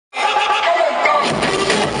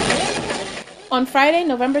On Friday,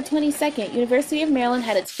 November 22nd, University of Maryland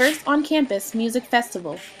had its first on-campus music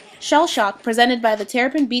festival, Shell Shock, presented by the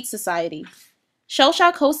Terrapin Beats Society. Shell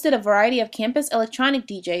Shock hosted a variety of campus electronic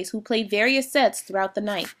DJs who played various sets throughout the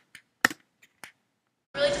night.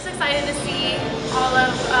 Really just excited to see all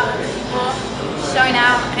of the people showing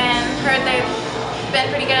out, and heard they've been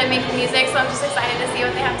pretty good at making music, so I'm just excited to see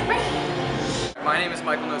what they have to bring. My name is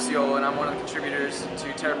Michael Nociola, and I'm one of the contributors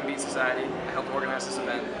to Terrapin Beats Society. I helped organize this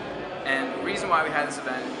event. And the reason why we had this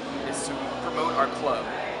event is to promote our club,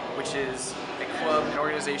 which is a club, an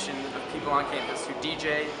organization of people on campus who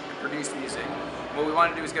DJ and produce music. What we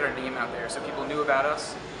wanted to do is get our name out there so people knew about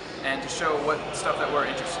us and to show what stuff that we're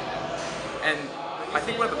interested in. And I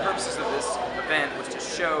think one of the purposes of this event was to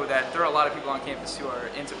show that there are a lot of people on campus who are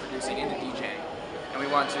into producing, into DJing. And we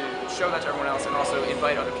want to show that to everyone else and also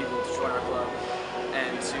invite other people to join our club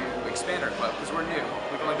and to expand our club, because we're new.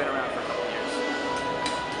 We've only been around for a couple of years.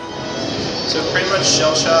 So pretty much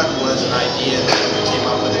Shell Shock was an idea that we came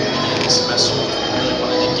up with at the beginning of the semester. We really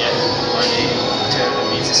wanted to get our name, Terrapin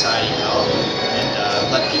Beats Society, out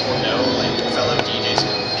and let people know, like fellow DJs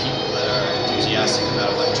and people that are enthusiastic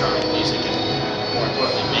about electronic music and more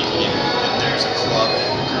importantly making it, that there's a club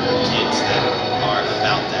and a group of kids that are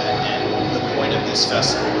about that. And the point of this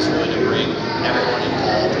festival was really to bring everyone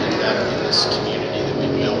involved in this community that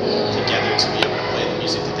we built together to be able to play the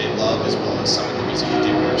music that they love, as well as some of the music that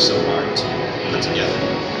they work so hard to put together.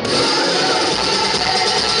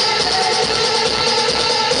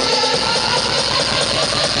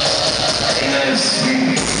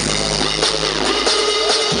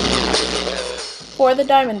 For the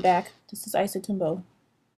Diamondback, this is Isatou.